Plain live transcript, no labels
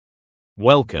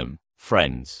Welcome,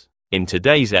 friends. In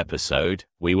today's episode,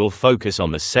 we will focus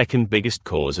on the second biggest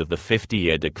cause of the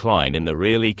 50-year decline in the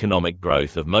real economic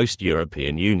growth of most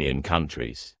European Union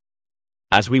countries.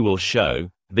 As we will show,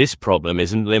 this problem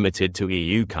isn't limited to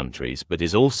EU countries but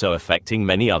is also affecting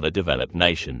many other developed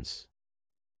nations.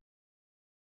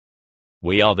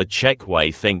 We are the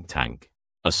CzechWay think tank,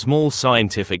 a small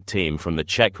scientific team from the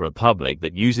Czech Republic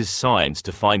that uses science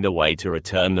to find a way to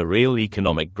return the real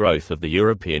economic growth of the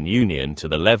European Union to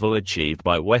the level achieved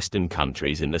by Western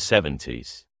countries in the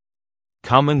 70s.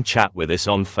 Come and chat with us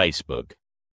on Facebook.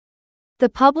 The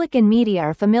public and media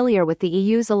are familiar with the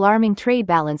EU's alarming trade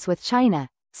balance with China,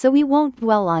 so we won't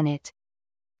dwell on it.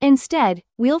 Instead,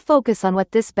 we'll focus on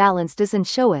what this balance doesn't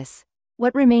show us,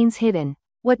 what remains hidden,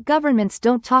 what governments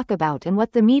don't talk about, and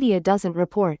what the media doesn't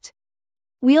report.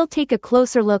 We'll take a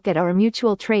closer look at our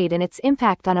mutual trade and its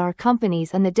impact on our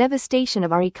companies and the devastation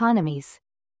of our economies.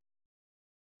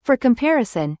 For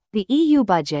comparison, the EU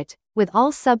budget, with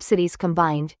all subsidies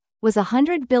combined, was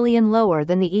 100 billion lower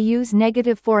than the EU's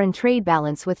negative foreign trade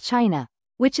balance with China,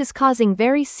 which is causing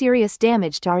very serious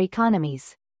damage to our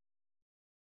economies.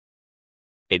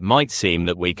 It might seem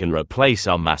that we can replace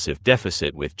our massive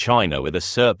deficit with China with a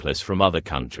surplus from other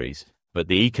countries, but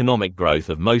the economic growth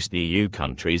of most EU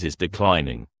countries is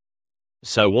declining.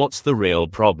 So what's the real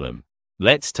problem?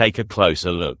 Let's take a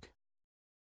closer look.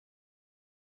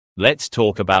 Let's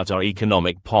talk about our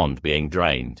economic pond being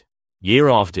drained. Year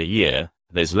after year,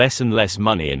 there's less and less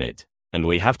money in it, and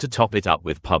we have to top it up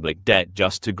with public debt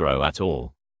just to grow at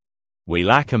all. We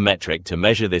lack a metric to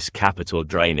measure this capital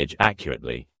drainage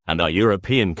accurately, and our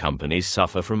European companies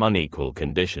suffer from unequal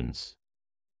conditions.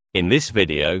 In this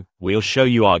video, we'll show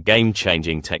you our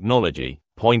game-changing technology,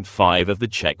 point 5 of the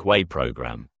CzechWay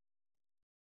program.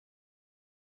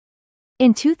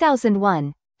 In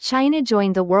 2001, China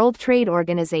joined the World Trade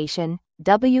Organization,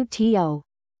 WTO.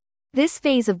 This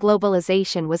phase of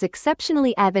globalization was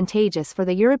exceptionally advantageous for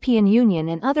the European Union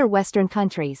and other Western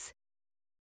countries.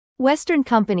 Western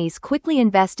companies quickly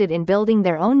invested in building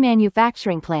their own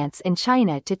manufacturing plants in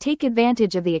China to take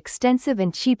advantage of the extensive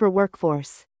and cheaper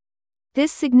workforce.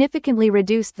 This significantly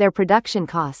reduced their production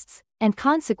costs, and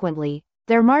consequently,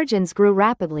 their margins grew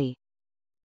rapidly.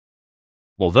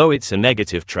 Although it's a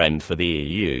negative trend for the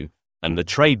EU, and the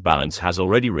trade balance has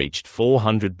already reached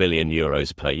 400 billion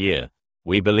euros per year,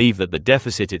 we believe that the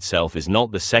deficit itself is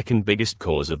not the second biggest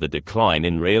cause of the decline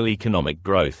in real economic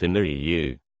growth in the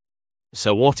EU.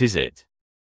 So what is it?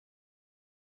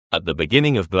 At the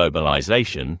beginning of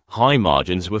globalization, high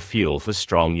margins were fuel for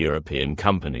strong European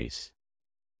companies.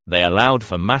 They allowed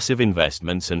for massive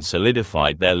investments and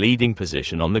solidified their leading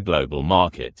position on the global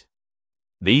market.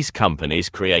 These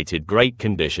companies created great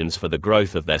conditions for the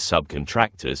growth of their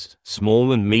subcontractors,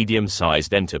 small and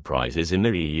medium-sized enterprises in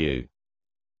the EU.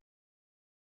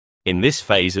 In this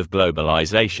phase of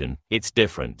globalization, it's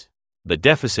different. The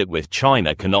deficit with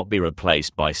China cannot be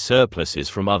replaced by surpluses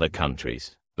from other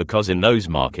countries, because in those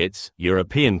markets,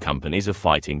 European companies are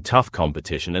fighting tough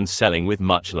competition and selling with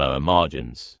much lower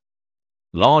margins.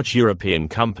 Large European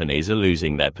companies are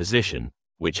losing their position,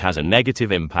 which has a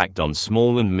negative impact on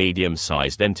small and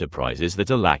medium-sized enterprises that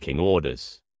are lacking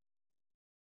orders.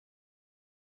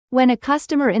 When a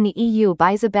customer in the EU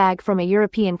buys a bag from a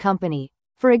European company,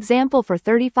 for example for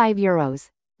 €35,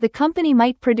 the company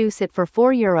might produce it for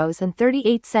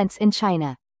 €4.38 in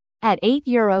China, at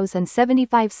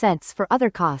 €8.75 for other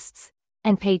costs,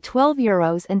 and pay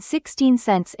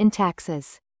 €12.16 in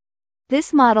taxes.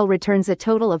 This model returns a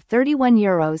total of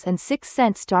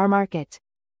 €31.06 to our market.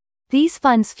 These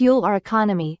funds fuel our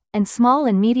economy, and small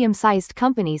and medium-sized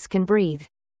companies can breathe.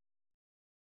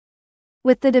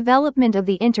 With the development of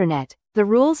the internet, the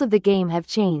rules of the game have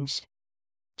changed.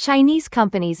 Chinese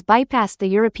companies bypass the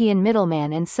European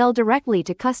middleman and sell directly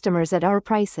to customers at our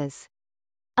prices.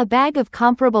 A bag of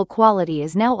comparable quality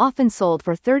is now often sold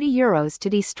for €30 to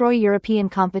destroy European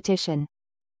competition.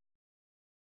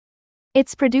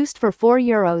 It's produced for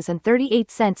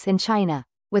 €4.38 in China,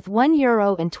 with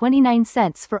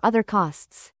 €1.29 for other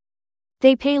costs.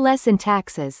 They pay less in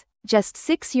taxes, just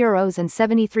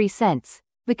 €6.73,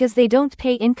 because they don't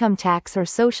pay income tax or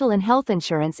social and health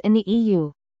insurance in the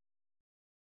EU.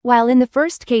 While in the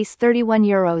first case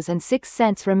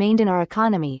 €31.06 remained in our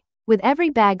economy, with every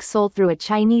bag sold through a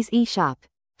Chinese e-shop,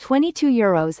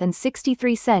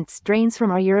 €22.63 drains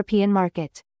from our European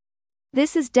market.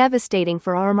 This is devastating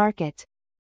for our market.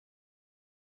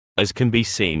 As can be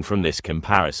seen from this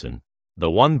comparison, the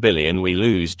 1 billion we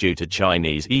lose due to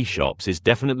Chinese e-shops is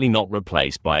definitely not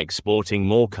replaced by exporting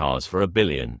more cars for $1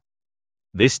 billion.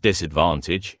 This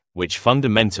disadvantage, which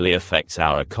fundamentally affects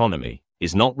our economy,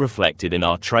 is not reflected in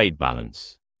our trade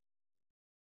balance.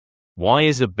 Why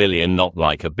is a billion not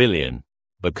like a billion?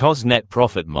 Because net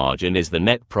profit margin is the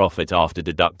net profit after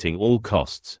deducting all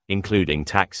costs, including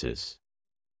taxes.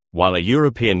 While a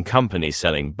European company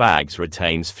selling bags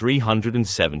retains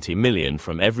 370 million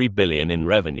from every billion in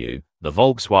revenue, the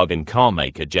Volkswagen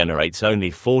carmaker generates only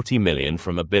 40 million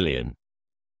from a billion.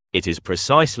 It is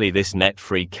precisely this net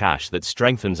free cash that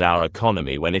strengthens our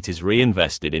economy when it is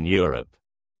reinvested in Europe.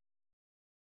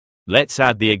 Let's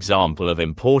add the example of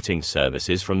importing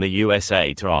services from the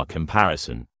USA to our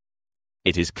comparison.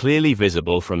 It is clearly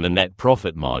visible from the net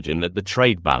profit margin that the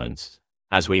trade balance,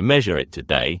 as we measure it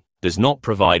today, does not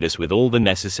provide us with all the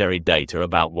necessary data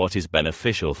about what is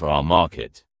beneficial for our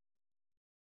market.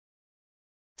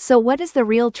 So what is the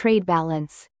real trade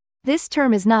balance? This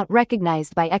term is not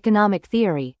recognized by economic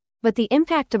theory, but the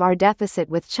impact of our deficit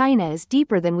with China is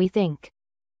deeper than we think.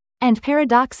 And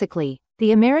paradoxically,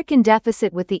 the American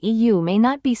deficit with the EU may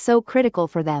not be so critical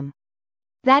for them.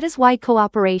 That is why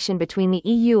cooperation between the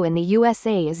EU and the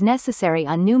USA is necessary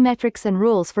on new metrics and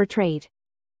rules for trade.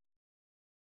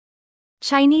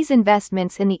 Chinese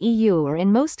investments in the EU are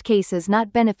in most cases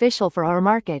not beneficial for our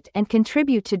market and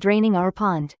contribute to draining our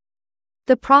pond.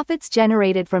 The profits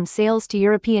generated from sales to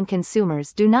European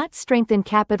consumers do not strengthen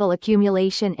capital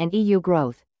accumulation and EU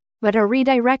growth, but are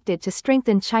redirected to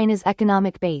strengthen China's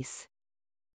economic base.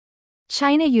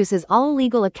 China uses all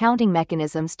legal accounting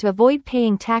mechanisms to avoid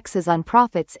paying taxes on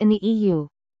profits in the EU.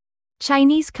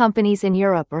 Chinese companies in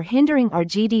Europe are hindering our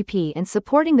GDP and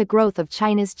supporting the growth of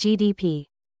China's GDP.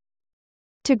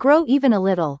 To grow even a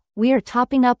little, we are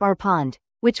topping up our pond,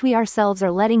 which we ourselves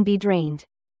are letting be drained.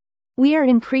 We are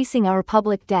increasing our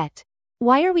public debt.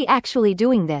 Why are we actually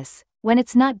doing this, when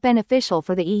it's not beneficial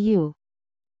for the EU?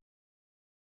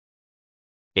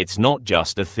 It's not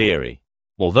just a theory.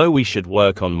 Although we should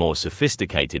work on more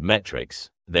sophisticated metrics,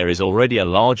 there is already a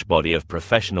large body of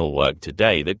professional work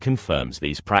today that confirms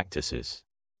these practices.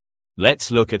 Let's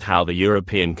look at how the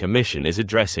European Commission is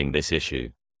addressing this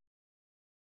issue.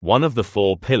 One of the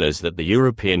 4 pillars that the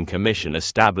European Commission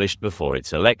established before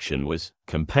its election was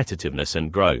competitiveness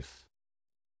and growth.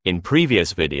 In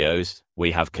previous videos,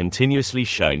 we have continuously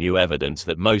shown you evidence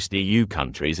that most EU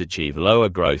countries achieve lower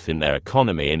growth in their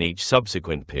economy in each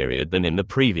subsequent period than in the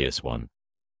previous one.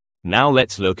 Now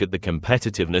let's look at the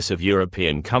competitiveness of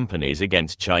European companies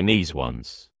against Chinese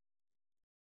ones.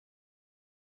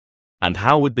 And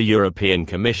how would the European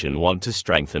Commission want to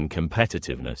strengthen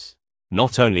competitiveness?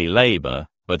 Not only labor,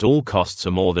 but all costs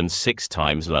are more than 6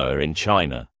 times lower in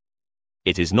China.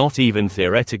 It is not even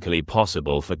theoretically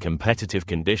possible for competitive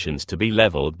conditions to be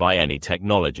leveled by any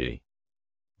technology.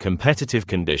 Competitive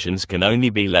conditions can only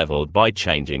be leveled by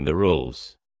changing the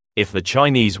rules. If the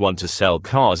Chinese want to sell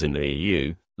cars in the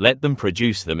EU, let them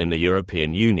produce them in the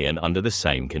European Union under the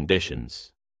same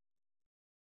conditions.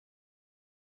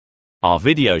 Our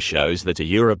video shows that a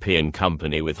European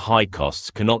company with high costs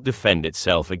cannot defend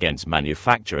itself against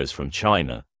manufacturers from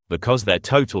China, because their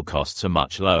total costs are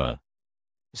much lower.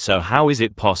 So how is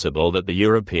it possible that the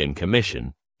European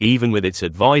Commission, even with its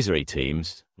advisory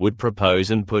teams, would propose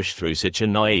and push through such a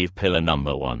naive pillar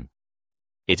number 1?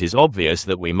 It is obvious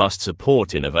that we must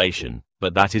support innovation,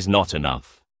 but that is not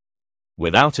enough.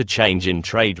 Without a change in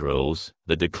trade rules,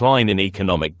 the decline in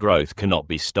economic growth cannot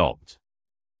be stopped.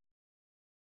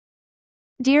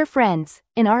 Dear friends,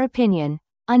 in our opinion,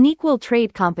 unequal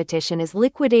trade competition is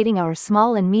liquidating our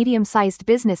small and medium-sized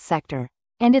business sector,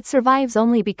 and it survives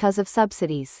only because of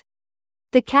subsidies.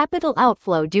 The capital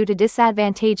outflow due to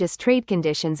disadvantageous trade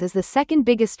conditions is the second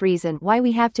biggest reason why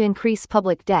we have to increase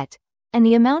public debt, and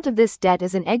the amount of this debt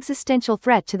is an existential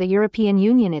threat to the European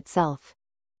Union itself.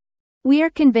 We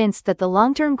are convinced that the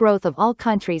long-term growth of all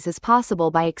countries is possible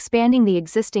by expanding the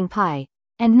existing pie,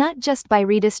 and not just by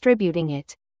redistributing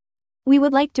it. We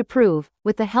would like to prove,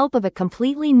 with the help of a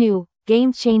completely new,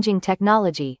 game-changing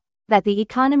technology, that the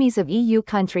economies of EU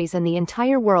countries and the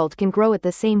entire world can grow at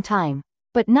the same time,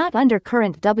 but not under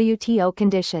current WTO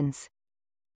conditions.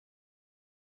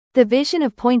 The vision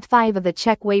of Point 5 of the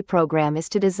CzechWay program is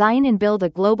to design and build a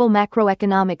global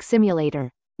macroeconomic simulator,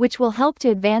 which will help to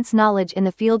advance knowledge in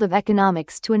the field of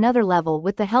economics to another level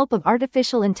with the help of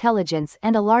artificial intelligence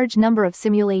and a large number of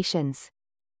simulations.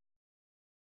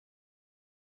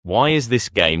 Why is this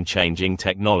game-changing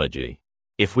technology?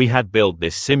 If we had built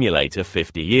this simulator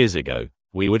 50 years ago,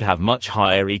 we would have much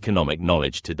higher economic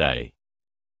knowledge today.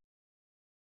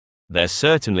 There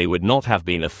certainly would not have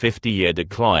been a 50-year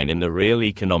decline in the real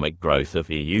economic growth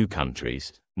of EU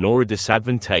countries, nor a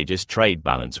disadvantageous trade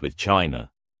balance with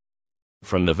China.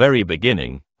 From the very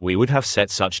beginning, we would have set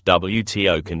such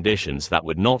WTO conditions that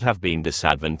would not have been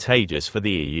disadvantageous for the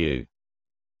EU.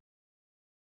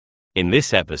 In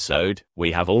this episode,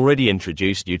 we have already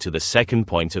introduced you to the second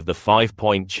point of the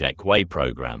 5-point CzechWay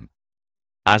program.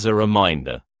 As a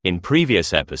reminder, in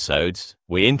previous episodes,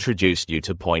 we introduced you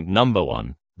to point number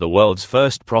 1, the world's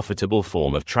first profitable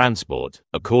form of transport,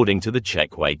 according to the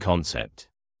CzechWay concept.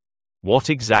 What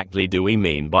exactly do we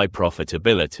mean by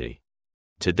profitability?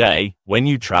 Today, when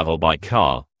you travel by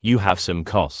car, you have some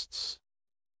costs.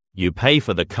 You pay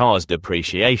for the car's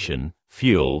depreciation,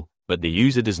 fuel, but the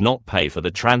user does not pay for the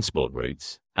transport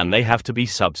routes, and they have to be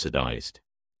subsidized.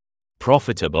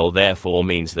 Profitable therefore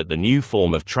means that the new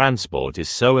form of transport is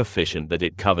so efficient that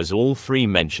it covers all three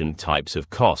mentioned types of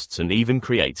costs and even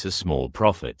creates a small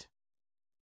profit.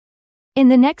 In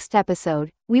the next episode,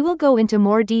 we will go into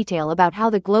more detail about how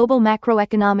the global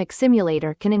macroeconomic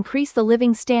simulator can increase the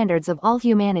living standards of all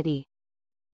humanity.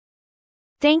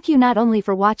 Thank you not only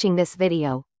for watching this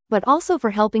video, but also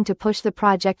for helping to push the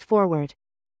project forward.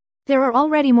 There are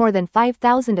already more than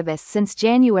 5,000 of us since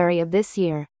January of this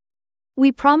year.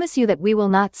 We promise you that we will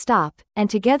not stop, and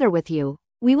together with you,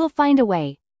 we will find a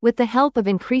way, with the help of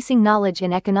increasing knowledge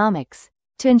in economics,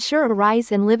 to ensure a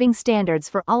rise in living standards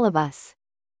for all of us.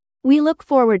 We look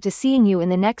forward to seeing you in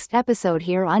the next episode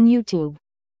here on YouTube.